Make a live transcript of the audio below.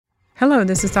Hello,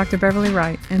 this is Dr. Beverly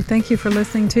Wright, and thank you for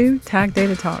listening to Tag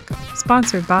Data Talk,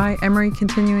 sponsored by Emory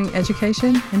Continuing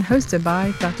Education and hosted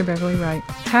by Dr. Beverly Wright.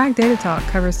 Tag Data Talk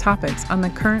covers topics on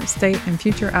the current state and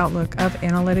future outlook of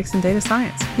analytics and data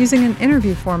science, using an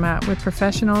interview format with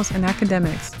professionals and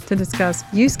academics to discuss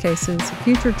use cases,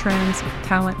 future trends,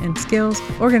 talent and skills,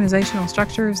 organizational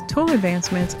structures, tool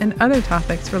advancements, and other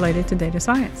topics related to data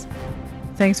science.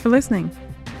 Thanks for listening.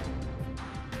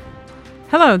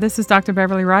 Hello, this is Dr.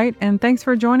 Beverly Wright, and thanks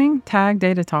for joining Tag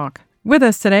Data Talk. With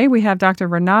us today, we have Dr.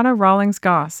 Renata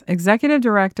Rawlings-Goss, Executive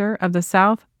Director of the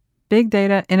South Big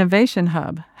Data Innovation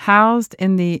Hub, housed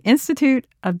in the Institute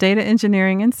of Data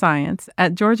Engineering and Science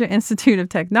at Georgia Institute of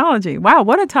Technology. Wow,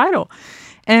 what a title!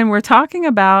 And we're talking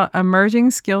about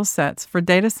emerging skill sets for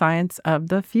data science of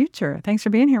the future. Thanks for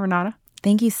being here, Renata.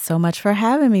 Thank you so much for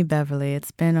having me, Beverly.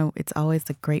 It's always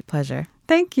a great pleasure.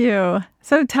 Thank you.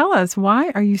 So tell us,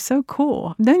 why are you so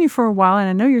cool? I've known you for a while, and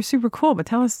I know you're super cool, but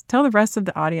tell the rest of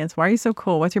the audience, why are you so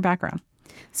cool? What's your background?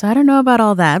 So I don't know about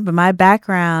all that, but my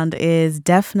background is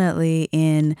definitely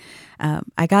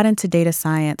I got into data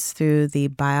science through the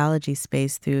biology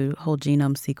space, through whole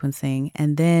genome sequencing.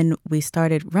 And then we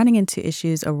started running into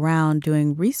issues around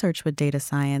doing research with data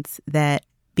science that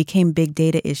became big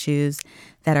data issues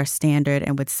that are standard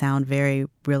and would sound very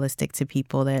realistic to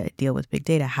people that deal with big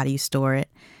data. How do you store it?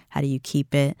 How do you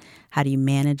keep it? How do you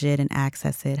manage it and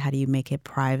access it? How do you make it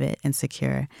private and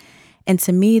secure? And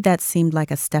to me, that seemed like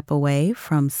a step away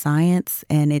from science,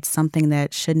 and it's something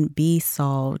that shouldn't be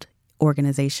solved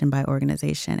organization by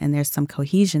organization. And there's some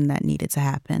cohesion that needed to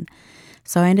happen.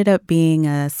 So I ended up being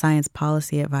a science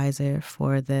policy advisor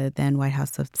for the then White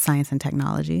House of Science and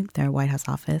Technology, their White House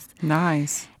office.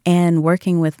 Nice. And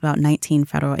working with about 19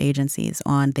 federal agencies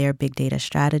on their big data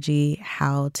strategy,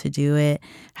 how to do it,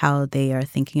 how they are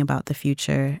thinking about the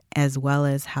future, as well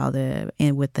as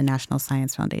with the National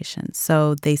Science Foundation.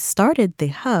 So they started the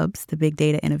hubs, the big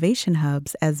data innovation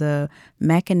hubs, as a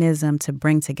mechanism to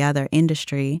bring together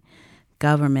industry,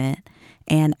 government,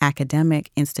 and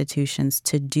academic institutions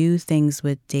to do things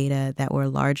with data that were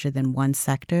larger than one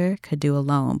sector could do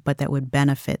alone, but that would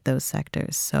benefit those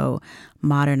sectors. So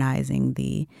modernizing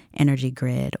the energy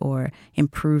grid or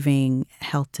improving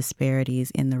health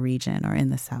disparities in the region or in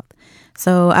the South.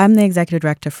 So I'm the executive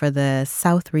director for the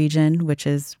South region, which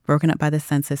is broken up by the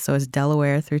census. So it's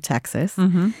Delaware through Texas.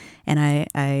 Mm-hmm. And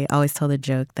I always tell the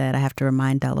joke that I have to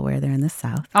remind Delaware they're in the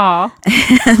South. Aw.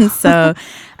 And so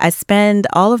I spend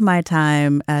all of my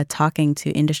time talking to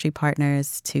industry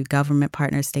partners, to government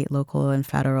partners, state, local, and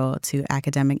federal, to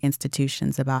academic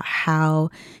institutions about how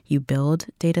you build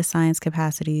data science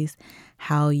capacities,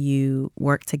 how you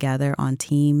work together on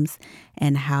teams,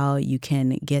 and how you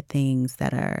can get things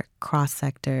that are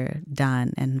cross-sector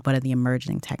done, and what are the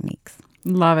emerging techniques.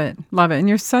 Love it. Love it. And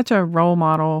you're such a role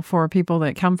model for people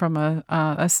that come from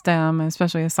a STEM,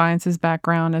 especially a sciences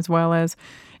background, as well as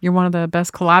you're one of the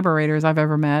best collaborators I've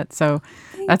ever met. So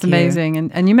that's amazing.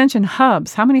 And you mentioned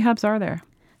hubs. How many hubs are there?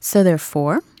 So there are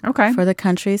 4 okay. for the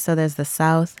country. So there's the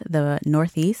South, the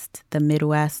Northeast, the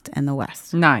Midwest, and the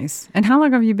West. Nice. And how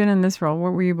long have you been in this role?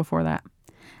 Where were you before that?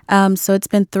 So it's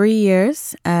been 3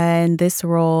 years in this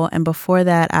role. And before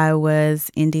that, I was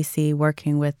in D.C.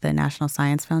 working with the National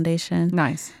Science Foundation.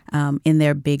 Nice. In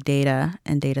their big data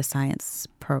and data science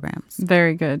programs.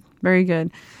 Very good. Very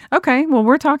good. Okay. Well,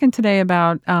 we're talking today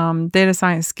about data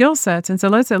science skill sets. And so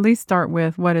let's at least start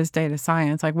with, what is data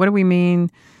science? Like, what do we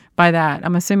mean by that?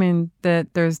 I'm assuming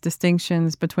that there's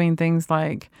distinctions between things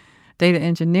like data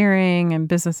engineering and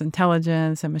business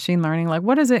intelligence and machine learning. Like,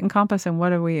 what does it encompass and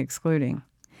what are we excluding?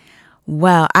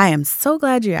 Well, I am so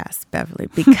glad you asked, Beverly,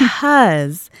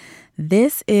 because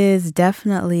this is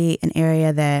definitely an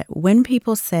area that when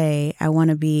people say, I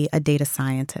want to be a data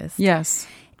scientist. Yes,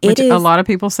 which a lot of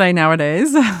people say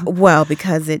nowadays. Well,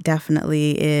 because it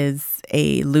definitely is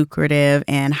a lucrative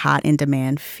and hot in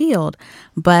demand field.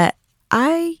 But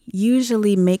I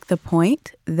usually make the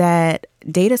point that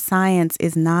data science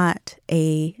is not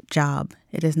a job.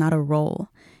 It is not a role.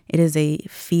 It is a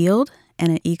field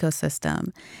and an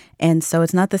ecosystem. And so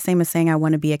it's not the same as saying I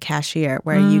want to be a cashier,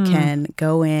 where you can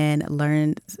go in,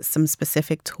 learn some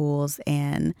specific tools,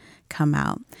 and come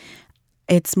out.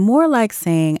 It's more like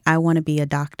saying I want to be a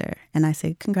doctor. And I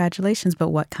say, congratulations, but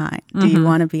what kind? Do you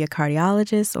want to be a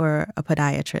cardiologist or a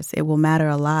podiatrist? It will matter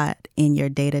a lot in your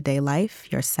day-to-day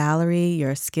life, your salary,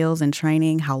 your skills and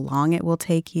training, how long it will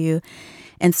take you.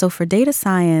 And so for data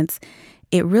science,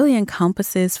 it really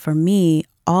encompasses, for me,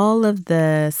 all of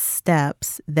the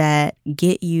steps that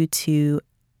get you to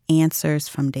answers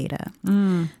from data.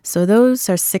 So those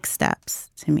are 6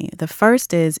 steps to me. The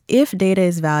first is, if data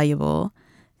is valuable,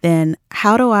 then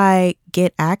how do I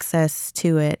get access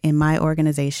to it in my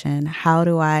organization? How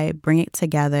do I bring it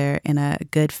together in a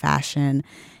good fashion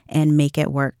and make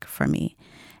it work for me?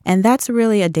 And that's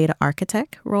really a data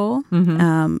architect role,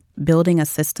 building a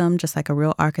system just like a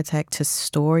real architect to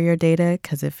store your data,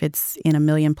 because if it's in a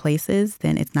million places,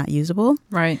 then it's not usable.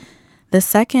 Right. The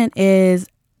second is,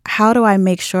 how do I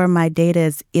make sure my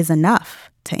data is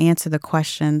enough to answer the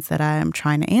questions that I am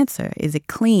trying to answer? Is it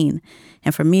clean?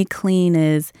 And for me, clean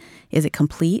is it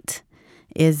complete?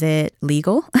 Is it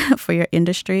legal for your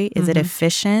industry? Is it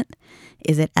efficient?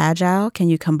 Is it agile? Can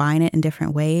you combine it in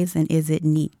different ways? And is it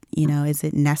neat? Is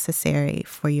it necessary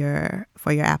for your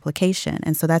application?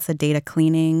 And so that's a data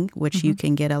cleaning, which you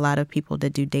can get a lot of people to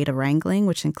do data wrangling,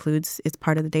 which it's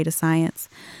part of the data science.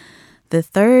 The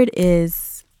third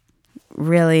is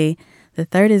really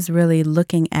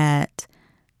looking at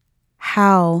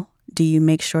how do you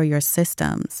make sure your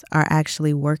systems are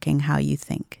actually working how you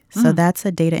think. So that's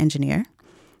a data engineer.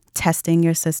 Testing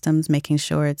your systems, making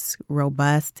sure it's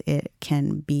robust, it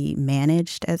can be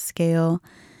managed at scale.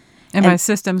 And by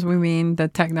systems, we mean the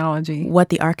technology. What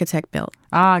the architect built.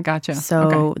 Ah, gotcha.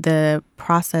 So the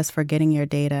process for getting your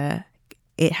data,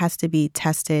 it has to be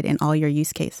tested in all your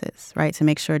use cases, right? To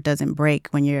make sure it doesn't break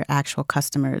when your actual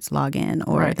customers log in,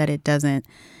 or that it doesn't,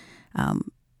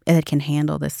 it can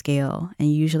handle the scale.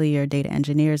 And usually your data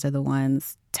engineers are the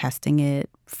ones testing it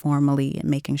formally and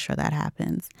making sure that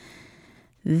happens.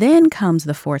 Then comes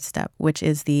the fourth step, which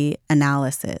is the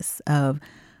analysis of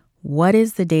what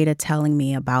is the data telling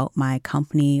me about my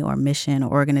company or mission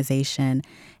or organization,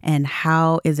 and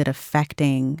how is it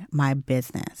affecting my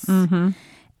business?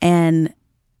 And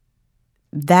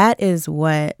that is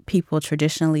what people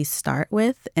traditionally start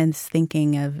with, and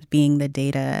thinking of being the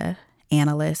data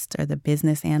analyst or the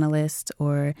business analyst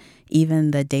or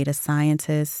even the data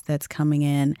scientist that's coming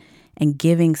in and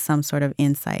giving some sort of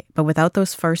insight. But without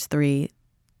those first three,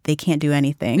 they can't do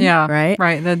anything. Yeah, right.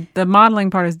 The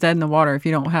modeling part is dead in the water if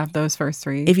you don't have those first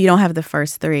three. If you don't have the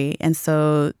first three. And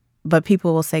so, but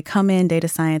people will say, come in data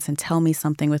science and tell me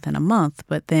something within a month.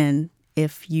 But then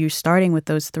if you're starting with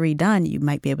those three done, you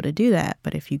might be able to do that.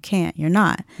 But if you can't, you're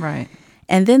not. Right.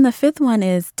 And then the fifth one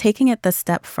is taking it the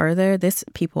step further. This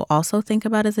people also think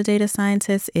about as a data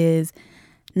scientist is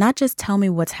not just tell me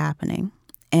what's happening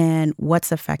and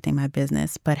what's affecting my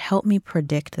business, but help me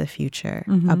predict the future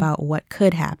about what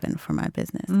could happen for my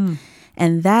business.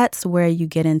 And that's where you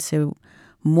get into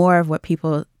more of what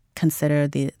people consider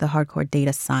the hardcore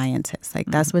data scientists. Like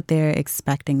that's what they're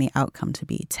expecting the outcome to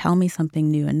be. Tell me something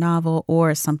new and novel,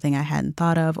 or something I hadn't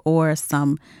thought of, or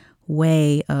some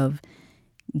way of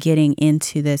getting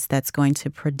into this that's going to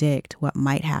predict what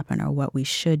might happen or what we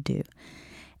should do.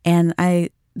 And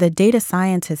the data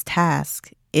scientist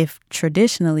task, if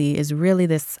traditionally, is really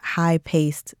this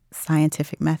high-paced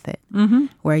scientific method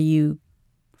where you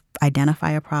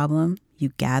identify a problem,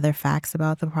 you gather facts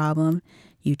about the problem,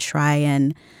 you try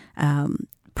and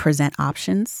present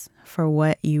options for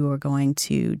what you are going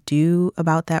to do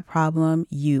about that problem,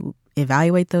 you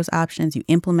evaluate those options, you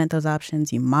implement those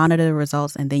options, you monitor the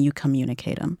results, and then you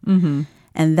communicate them.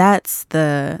 And that's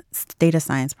the data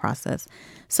science process.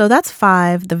 So that's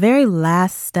 5. The very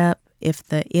last step, if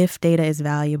data is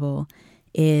valuable,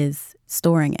 is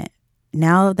storing it.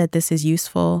 Now that this is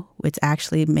useful, it's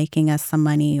actually making us some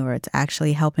money, or it's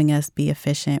actually helping us be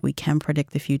efficient, we can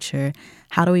predict the future.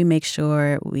 How do we make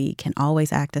sure we can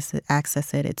always access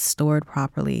it, it's stored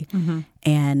properly?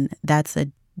 And that's a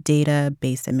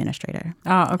database administrator.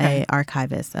 Oh, okay. A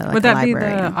archivist. Like Would a that be the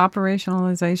librarian.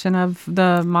 operationalization of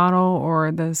the model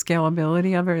or the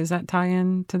scalability of it? Does that tie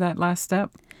in to that last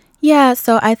step? Yeah,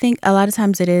 so I think a lot of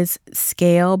times it is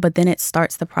scale, but then it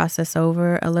starts the process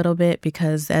over a little bit,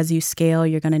 because as you scale,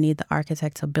 you're going to need the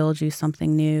architect to build you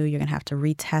something new. You're going to have to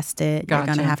retest it. Gotcha. You're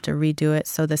going to have to redo it.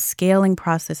 So the scaling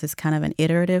process is kind of an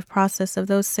iterative process of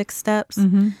those 6 steps.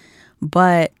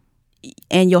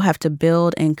 And you'll have to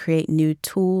build and create new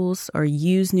tools or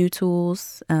use new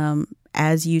tools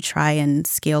as you try and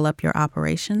scale up your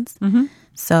operations.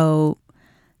 So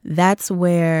that's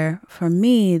where, for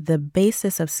me, the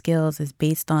basis of skills is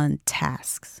based on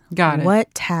tasks. Got it.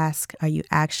 What task are you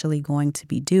actually going to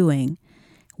be doing?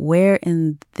 Where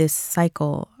in this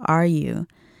cycle are you?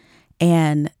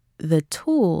 And the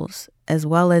tools, as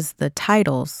well as the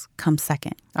titles, come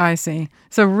second. I see.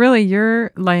 So really,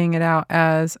 you're laying it out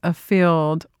as a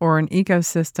field or an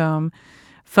ecosystem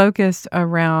focused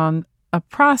around a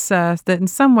process that in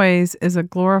some ways is a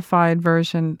glorified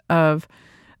version of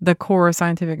the core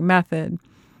scientific method.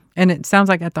 And it sounds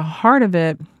like at the heart of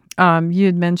it, you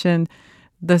had mentioned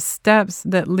the steps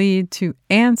that lead to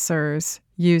answers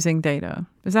using data.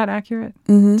 Is that accurate?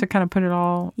 Mm-hmm. To kind of put it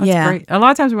all? That's Yeah. great. A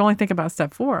lot of times we only think about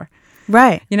step 4.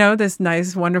 Right. This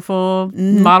nice, wonderful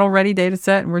model-ready data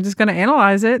set, and we're just going to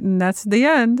analyze it, and that's the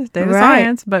end, data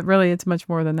science. But really, it's much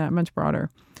more than that, much broader.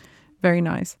 Very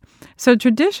nice. So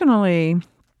traditionally,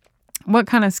 what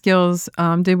kind of skills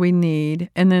did we need?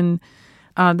 And then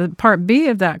the part B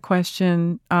of that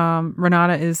question,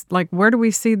 Renata, is like, where do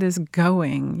we see this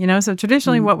going? So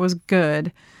traditionally what was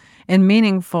good and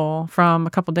meaningful from a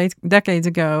couple decades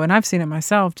ago, and I've seen it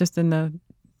myself just in the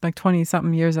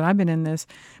 20-something years that I've been in this,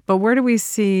 but where do we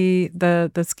see the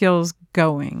skills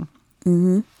going?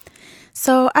 Mm-hmm.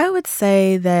 So I would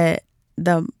say that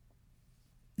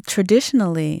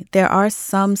traditionally, there are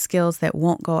some skills that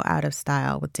won't go out of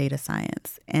style with data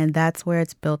science, and that's where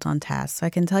it's built on tasks. So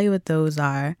I can tell you what those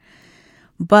are,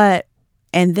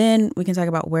 and then we can talk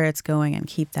about where it's going and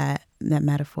keep that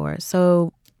metaphor.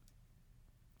 So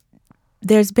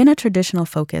there's been a traditional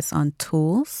focus on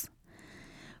tools,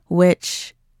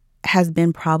 which has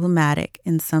been problematic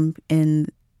and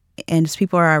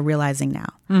people are realizing now,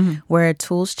 where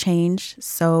tools change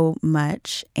so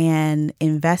much, and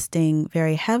investing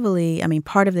very heavily. I mean,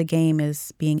 part of the game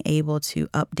is being able to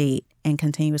update and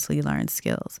continuously learn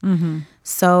skills.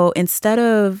 So instead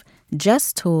of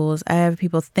just tools, I have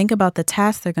people think about the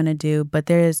tasks they're going to do, but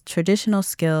there's traditional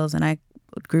skills, and I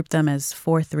group them as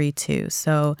 4-3-2.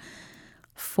 So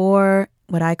 4,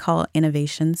 what I call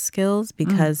innovation skills,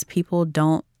 because people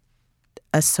don't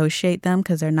associate them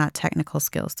because they're not technical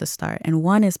skills to start. And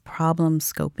 1 is problem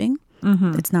scoping.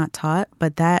 It's not taught,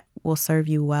 but that will serve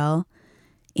you well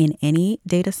in any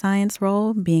data science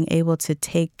role, being able to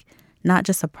take not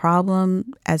just a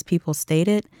problem as people state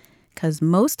it, because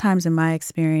most times in my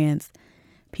experience,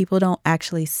 people don't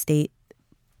actually state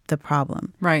the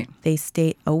problem. Right. They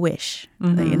state a wish.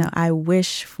 I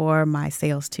wish for my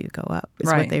sales to go up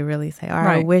is what they really say. Or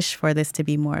I wish for this to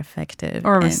be more effective.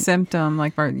 Or a symptom,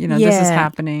 like, this is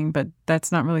happening, but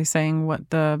that's not really saying what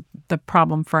the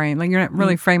problem frame. Like, you're not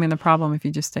really framing the problem if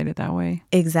you just state it that way.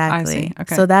 Exactly. I see.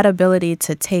 Okay. So that ability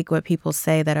to take what people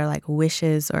say that are like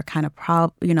wishes or kind of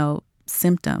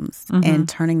symptoms and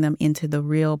turning them into the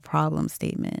real problem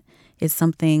statement is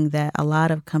something that a lot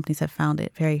of companies have found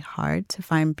it very hard to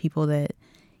find people that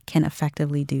can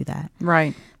effectively do that.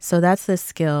 Right. So that's the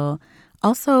skill.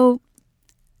 Also,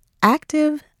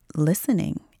 active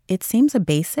listening. It seems a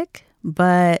basic,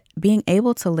 but being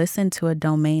able to listen to a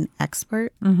domain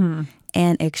expert and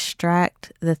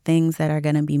extract the things that are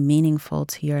going to be meaningful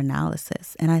to your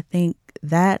analysis. And I think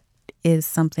that is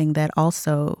something that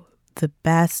also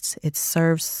it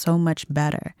serves so much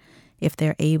better if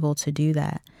they're able to do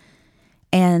that.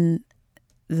 And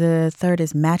the third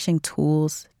is matching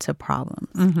tools to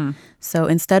problems. So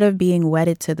instead of being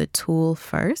wedded to the tool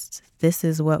first, this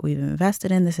is what we've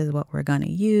invested in, this is what we're going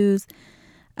to use.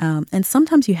 And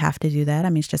sometimes you have to do that. I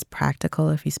mean, it's just practical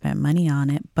if you spend money on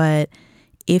it. But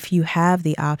if you have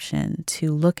the option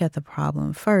to look at the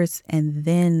problem first and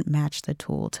then match the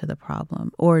tool to the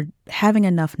problem, or having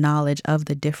enough knowledge of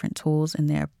the different tools and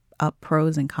their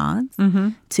pros and cons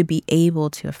to be able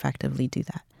to effectively do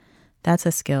that. That's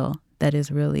a skill that is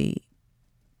really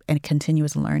a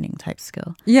continuous learning type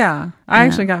skill. Yeah. I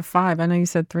actually got 5. I know you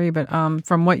said 3, but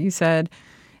from what you said,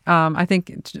 I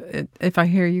think if I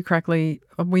hear you correctly,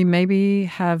 we maybe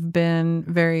have been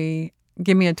very,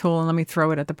 give me a tool and let me throw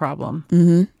it at the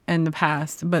problem in the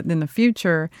past. But in the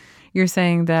future, you're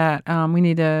saying that we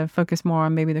need to focus more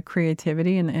on maybe the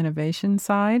creativity and the innovation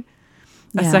side.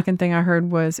 A second thing I heard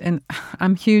was, and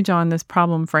I'm huge on this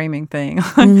problem framing thing.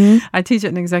 I teach it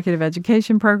in executive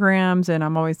education programs, and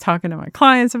I'm always talking to my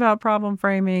clients about problem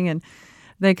framing, and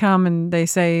they come and they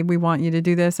say, we want you to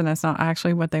do this, and that's not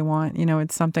actually what they want.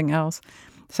 It's something else.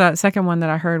 So that second one that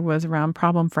I heard was around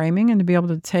problem framing, and to be able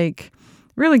to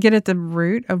really get at the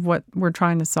root of what we're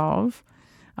trying to solve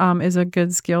is a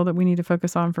good skill that we need to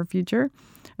focus on for future.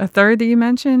 A third that you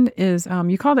mentioned is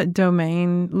you called it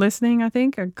domain listening, I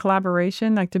think, or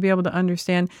collaboration, like to be able to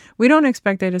understand. We don't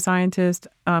expect data scientists,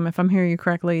 if I'm hearing you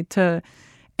correctly, to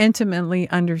intimately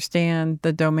understand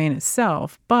the domain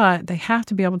itself, but they have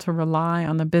to be able to rely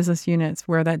on the business units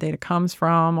where that data comes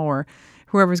from or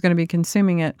whoever's going to be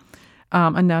consuming it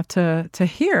enough to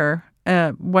hear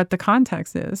what the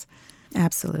context is.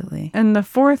 Absolutely. And the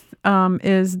fourth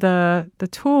is the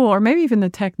tool or maybe even the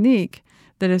technique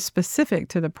that is specific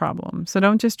to the problem. So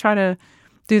don't just try to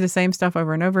do the same stuff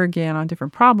over and over again on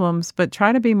different problems, but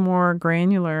try to be more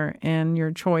granular in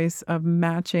your choice of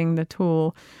matching the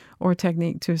tool or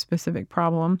technique to a specific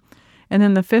problem. And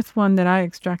then the fifth one that I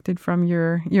extracted from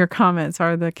your comments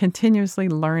are the continuously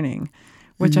learning,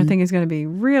 which I think is going to be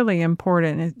really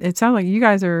important. It sounds like you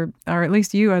guys are, or at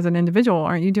least you as an individual,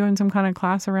 aren't you doing some kind of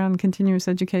class around continuous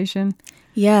education?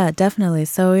 Yeah, definitely.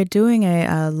 So we're doing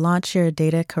a Launch Your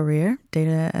Data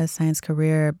Science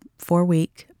Career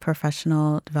 4-week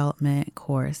professional development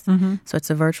course. So it's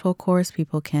a virtual course.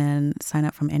 People can sign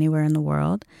up from anywhere in the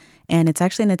world. And it's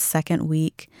actually in its second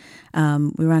week.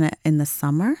 We run it in the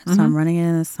summer. So I'm running it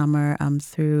in the summer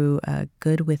through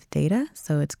Good with Data.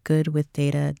 So it's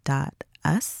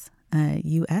goodwithdata.us,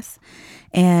 US.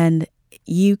 And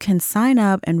you can sign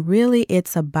up, and really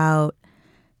it's about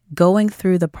going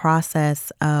through the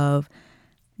process of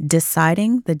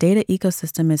deciding. The data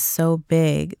ecosystem is so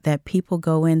big that people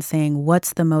go in saying,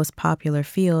 what's the most popular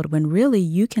field? When really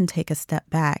you can take a step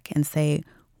back and say,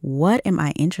 what am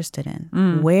I interested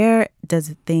in? Where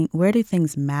do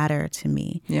things matter to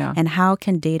me? Yeah. And how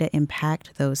can data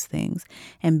impact those things?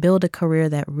 And build a career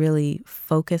that really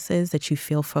focuses, that you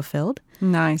feel fulfilled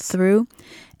through.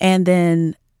 And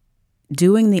then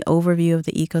doing the overview of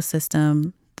the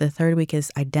ecosystem. The third week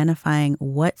is identifying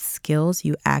what skills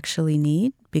you actually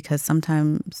need, because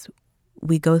sometimes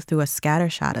we go through a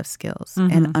scattershot of skills.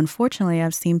 And unfortunately,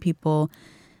 I've seen people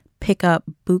pick up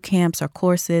boot camps or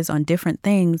courses on different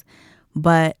things,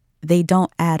 but they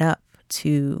don't add up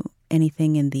to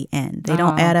anything in the end. They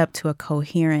don't add up to a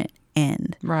coherent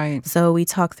end. Right. So we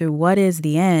talk through what is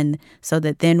the end, so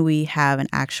that then we have an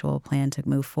actual plan to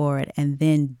move forward, and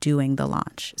then doing the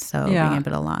launch. So being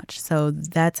able to launch. So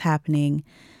that's happening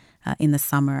in the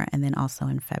summer, and then also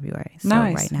in February. So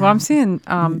nice. Right now, well, I'm seeing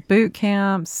boot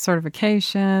camps,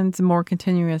 certifications, more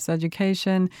continuous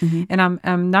education. And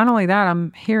I'm not only that,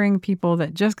 I'm hearing people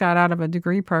that just got out of a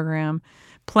degree program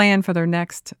plan for their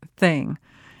next thing.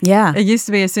 Yeah. It used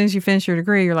to be as soon as you finish your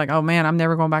degree, you're like, oh man, I'm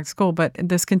never going back to school. But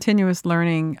this continuous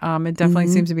learning, it definitely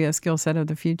seems to be a skill set of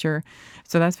the future.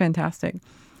 So that's fantastic.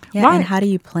 Yeah, and how do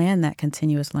you plan that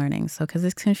continuous learning? So, because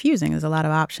it's confusing. There's a lot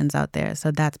of options out there. So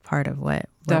that's part of what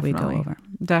we go over.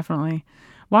 Definitely.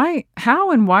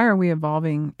 How and why are we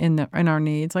evolving in our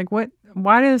needs? Like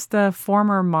why does the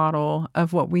former model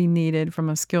of what we needed from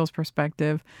a skills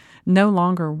perspective no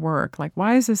longer work? Like,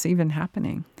 why is this even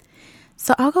happening?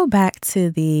 So I'll go back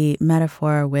to the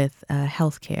metaphor with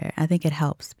healthcare. I think it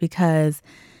helps because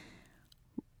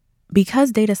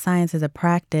data science is a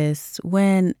practice.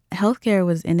 When healthcare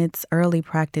was in its early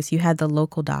practice, you had the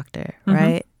local doctor,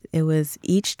 right? It was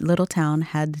each little town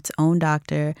had its own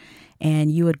doctor,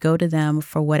 and you would go to them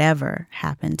for whatever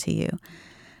happened to you.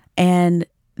 And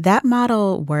that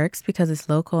model works because it's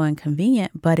local and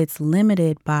convenient, but it's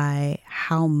limited by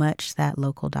how much that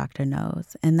local doctor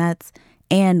knows.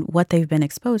 And what they've been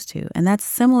exposed to. And that's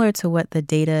similar to what the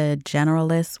data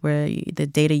generalists, where the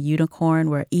data unicorn,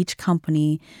 where each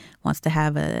company wants to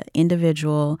have an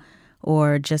individual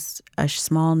or just a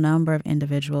small number of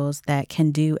individuals that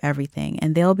can do everything.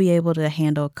 And they'll be able to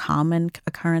handle common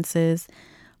occurrences,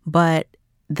 but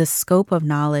the scope of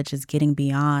knowledge is getting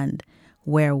beyond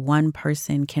where one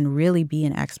person can really be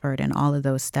an expert in all of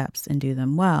those steps and do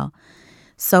them well.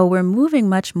 So we're moving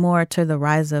much more to the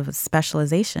rise of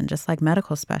specialization, just like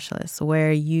medical specialists,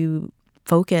 where you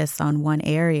focus on one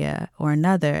area or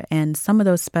another. And some of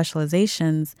those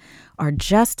specializations are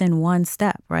just in one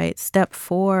step, right? Step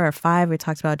 4 or 5, we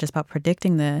talked about just about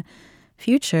predicting the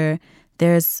future.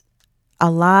 There's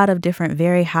a lot of different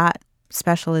very hot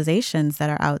specializations that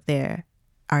are out there.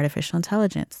 Artificial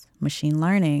intelligence, machine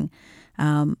learning.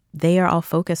 They are all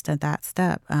focused at that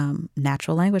step.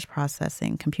 Natural language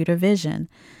processing, computer vision,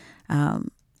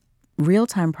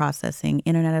 real-time processing,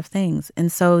 Internet of Things.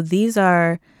 And so these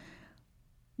are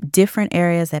different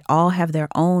areas that all have their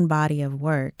own body of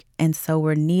work. And so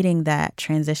we're needing that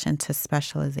transition to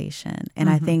specialization. And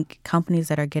I think companies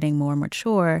that are getting more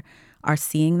mature are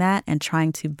seeing that and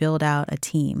trying to build out a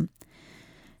team.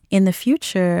 In the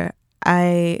future,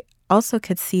 I also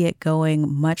could see it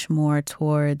going much more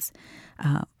towards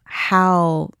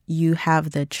how you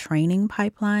have the training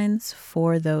pipelines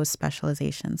for those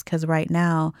specializations, because right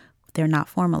now they're not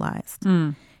formalized.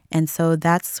 And so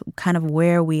that's kind of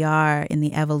where we are in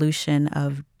the evolution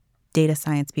of data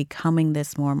science becoming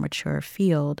this more mature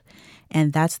field.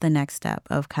 And that's the next step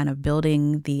of kind of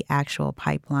building the actual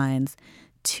pipelines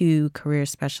to career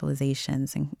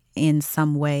specializations in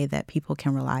some way that people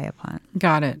can rely upon.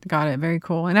 Got it. Very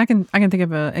cool. And I can think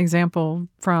of an example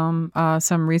from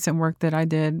some recent work that I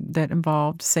did that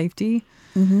involved safety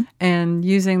and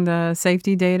using the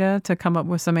safety data to come up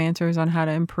with some answers on how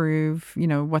to improve,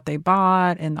 what they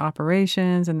bought and the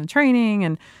operations and the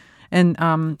training and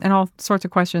all sorts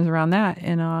of questions around that.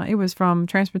 And it was from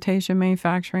transportation,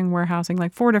 manufacturing, warehousing,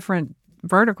 like 4 different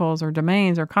verticals or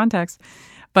domains or contexts.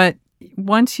 But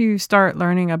once you start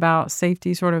learning about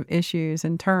safety sort of issues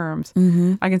and terms,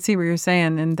 I can see what you're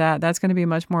saying, and that's going to be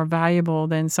much more valuable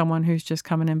than someone who's just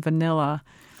coming in vanilla.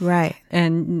 Right.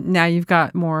 And now you've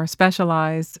got more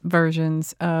specialized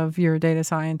versions of your data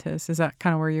scientists. Is that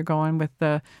kind of where you're going with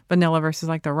the vanilla versus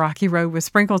like the rocky road with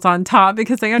sprinkles on top,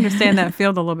 because they understand that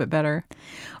field a little bit better?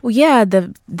 Well, yeah,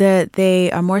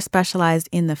 they are more specialized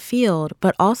in the field,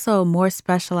 but also more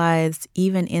specialized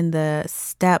even in the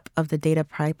step of the data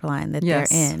pipeline that they're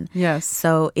in. Yes.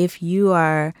 So if you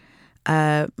are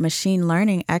a machine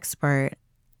learning expert,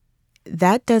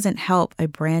 that doesn't help a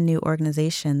brand new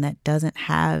organization that doesn't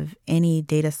have any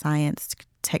data science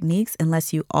techniques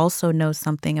unless you also know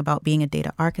something about being a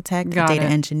data architect, a data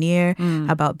engineer,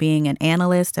 about being an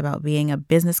analyst, about being a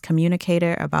business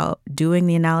communicator, about doing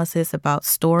the analysis, about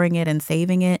storing it and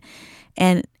saving it.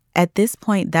 And at this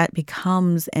point, that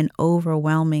becomes an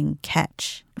overwhelming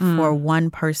catch for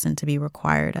one person to be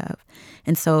required of.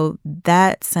 And so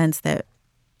that sense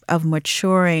of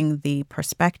maturing the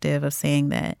perspective of saying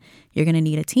that you're going to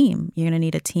need a team. You're going to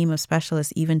need a team of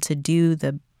specialists even to do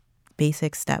the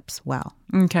basic steps well.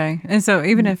 Okay. And so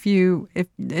even if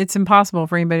it's impossible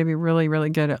for anybody to be really, really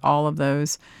good at all of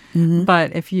those,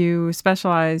 but if you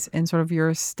specialize in sort of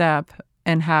your step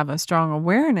and have a strong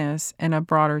awareness and a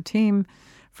broader team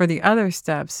for the other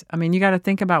steps, I mean, you got to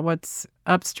think about what's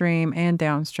upstream and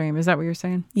downstream. Is that what you're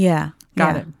saying? Yeah.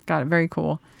 Got it. Very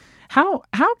cool. How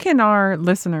can our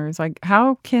listeners,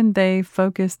 how can they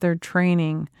focus their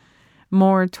training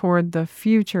more toward the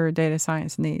future data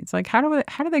science needs? How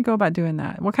do they go about doing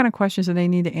that? What kind of questions do they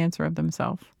need to answer of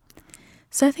themselves?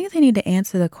 So I think they need to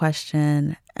answer the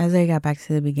question, as I got back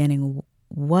to the beginning,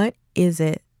 what is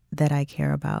it that I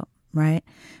care about, right?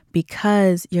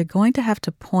 Because you're going to have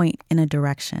to point in a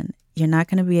direction. You're not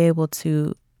going to be able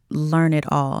to learn it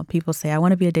all. People say, I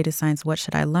want to be a data science. What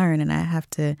should I learn? And I have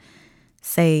to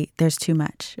say there's too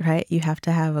much, right? You have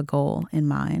to have a goal in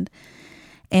mind.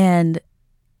 And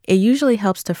it usually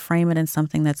helps to frame it in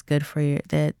something that's good for you,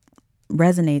 that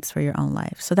resonates for your own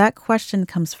life. So that question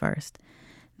comes first.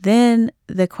 Then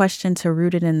the question to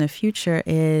root it in the future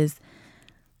is,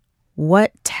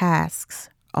 what tasks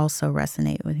also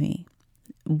resonate with me?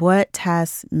 What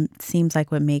tasks seems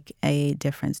like would make a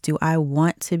difference? Do I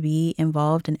want to be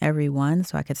involved in every one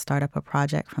so I could start up a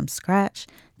project from scratch?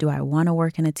 Do I want to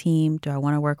work in a team? Do I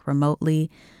want to work remotely?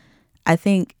 I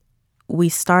think we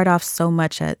start off so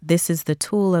much at this is the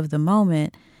tool of the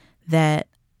moment that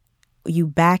you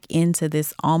back into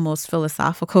this almost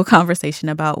philosophical conversation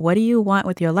about what do you want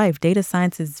with your life? Data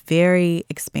science is very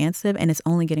expansive and it's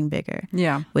only getting bigger.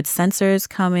 Yeah. With sensors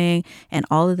coming and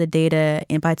all of the data,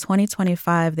 and by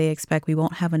 2025, they expect we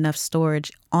won't have enough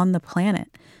storage on the planet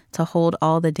to hold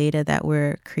all the data that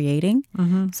we're creating.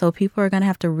 So people are going to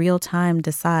have to real time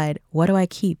decide, what do I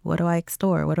keep? What do I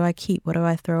store? What do I keep? What do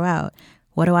I throw out?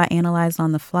 What do I analyze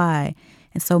on the fly?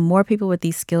 And so more people with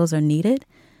these skills are needed.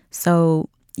 So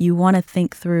you want to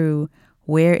think through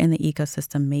where in the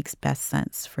ecosystem makes best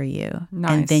sense for you.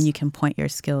 Nice. And then you can point your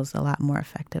skills a lot more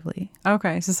effectively.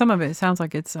 Okay. So some of it sounds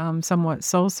like it's somewhat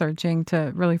soul searching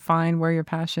to really find where your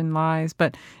passion lies,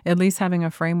 but at least having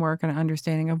a framework and an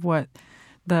understanding of what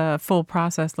the full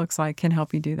process looks like can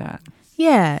help you do that.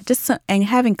 Yeah. And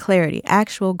having clarity,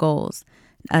 actual goals.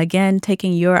 Again,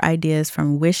 taking your ideas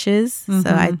from wishes.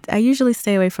 So I usually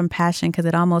stay away from passion because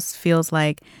it almost feels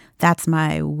like that's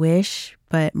my wish,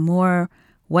 but more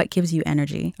what gives you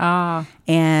energy.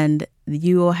 And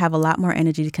you will have a lot more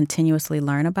energy to continuously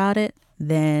learn about it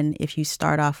than if you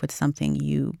start off with something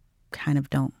you kind of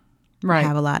don't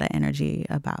have a lot of energy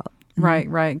about.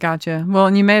 Right. Gotcha. Well,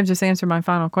 and you may have just answered my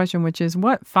final question, which is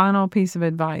what final piece of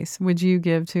advice would you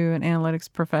give to an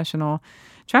analytics professional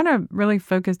trying to really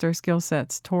focus their skill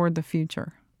sets toward the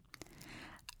future?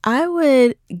 I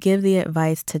would give the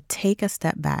advice to take a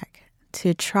step back,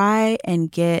 to try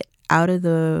and get out of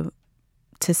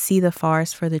to see the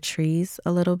forest for the trees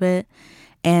a little bit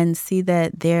and see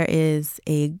that there is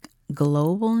a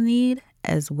global need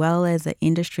as well as an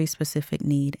industry-specific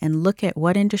need, and look at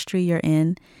what industry you're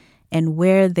in and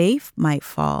where they might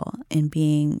fall in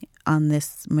being on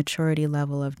this maturity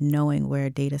level of knowing where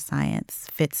data science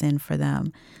fits in for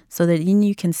them, so that then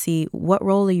you can see what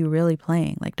role are you really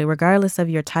playing. Regardless of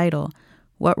your title,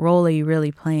 what role are you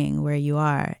really playing where you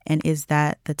are? And is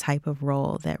that the type of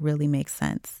role that really makes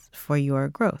sense for your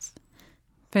growth?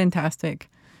 Fantastic.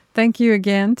 Thank you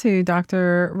again to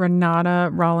Dr. Renata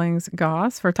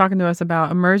Rawlings-Goss for talking to us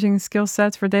about emerging skill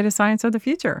sets for data science of the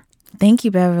future. Thank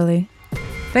you, Beverly.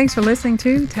 Thanks for listening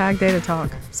to Tag Data Talk,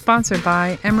 sponsored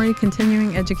by Emory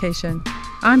Continuing Education.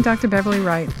 I'm Dr. Beverly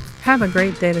Wright. Have a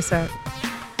great data set.